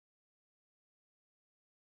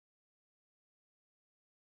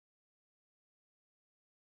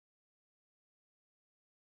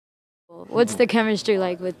What's the chemistry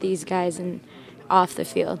like with these guys and off the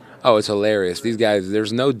field? Oh, it's hilarious. These guys,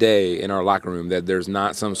 there's no day in our locker room that there's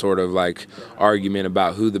not some sort of like argument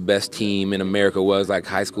about who the best team in America was, like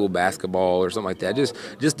high school basketball or something like that.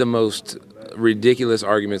 Just the most ridiculous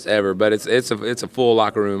arguments ever. But it's a full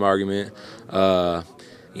locker room argument.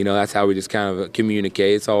 That's how we just kind of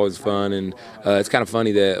communicate. It's always fun, and it's kind of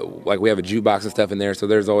funny that like we have a jukebox and stuff in there, so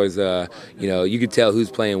there's always you could tell who's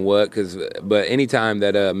playing what. But anytime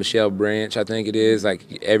that Michelle Branch, I think it is,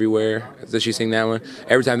 like Everywhere, does she sing that one?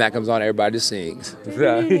 Every time that comes on, everybody just sings.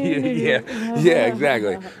 So, yeah,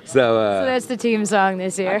 exactly. So that's the team song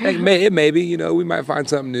this year. I think maybe we might find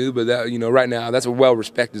something new, but that right now that's a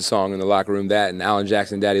well-respected song in the locker room. That and Alan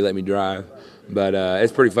Jackson, Daddy Let Me Drive. But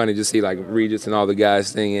it's pretty funny to see like Regis and all the guys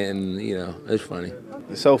sing it, and it's funny.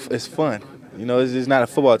 It's fun. It's not a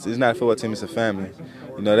football. It's not a football team. It's a family.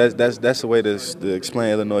 That's the way to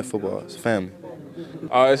explain Illinois football. It's family.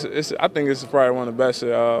 I think it's probably one of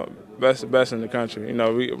the best in the country.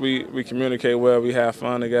 We communicate well. We have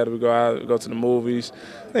fun together. We go out, go to the movies,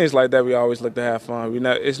 things like that. We always look to have fun.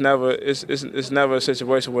 It's never a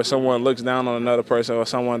situation where someone looks down on another person or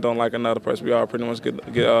someone don't like another person. We all pretty much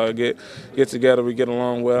get together. We get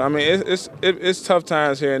along well. I mean, it's tough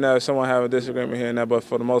times here and there. Someone have a disagreement here and there, but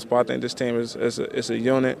for the most part, I think this team is a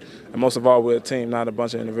unit, and most of all, we're a team, not a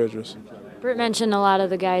bunch of individuals. Britt mentioned a lot of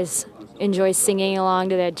the guys enjoy singing along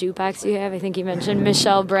to that jukebox you have. I think you mentioned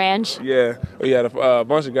Michelle Branch. Yeah, we had a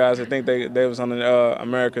bunch of guys. I think they was on the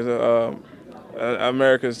America's the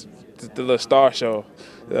little star show.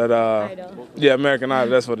 Idol. Yeah, American Idol.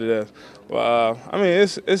 That's what it is. Well, I mean,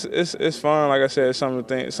 it's fun. Like I said, it's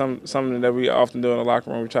something that we often do in the locker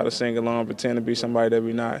room. We try to sing along, pretend to be somebody that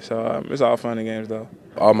we're not. So it's all fun and games, though.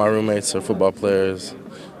 All my roommates are football players.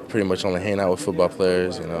 Pretty much only hang out with football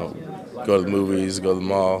players. Go to the movies, go to the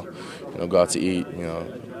mall. Go out to eat.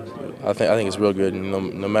 I think it's real good.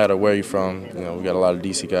 No matter where you're from, we got a lot of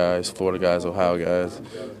DC guys, Florida guys, Ohio guys,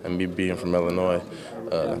 and me being from Illinois,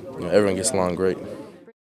 everyone gets along great.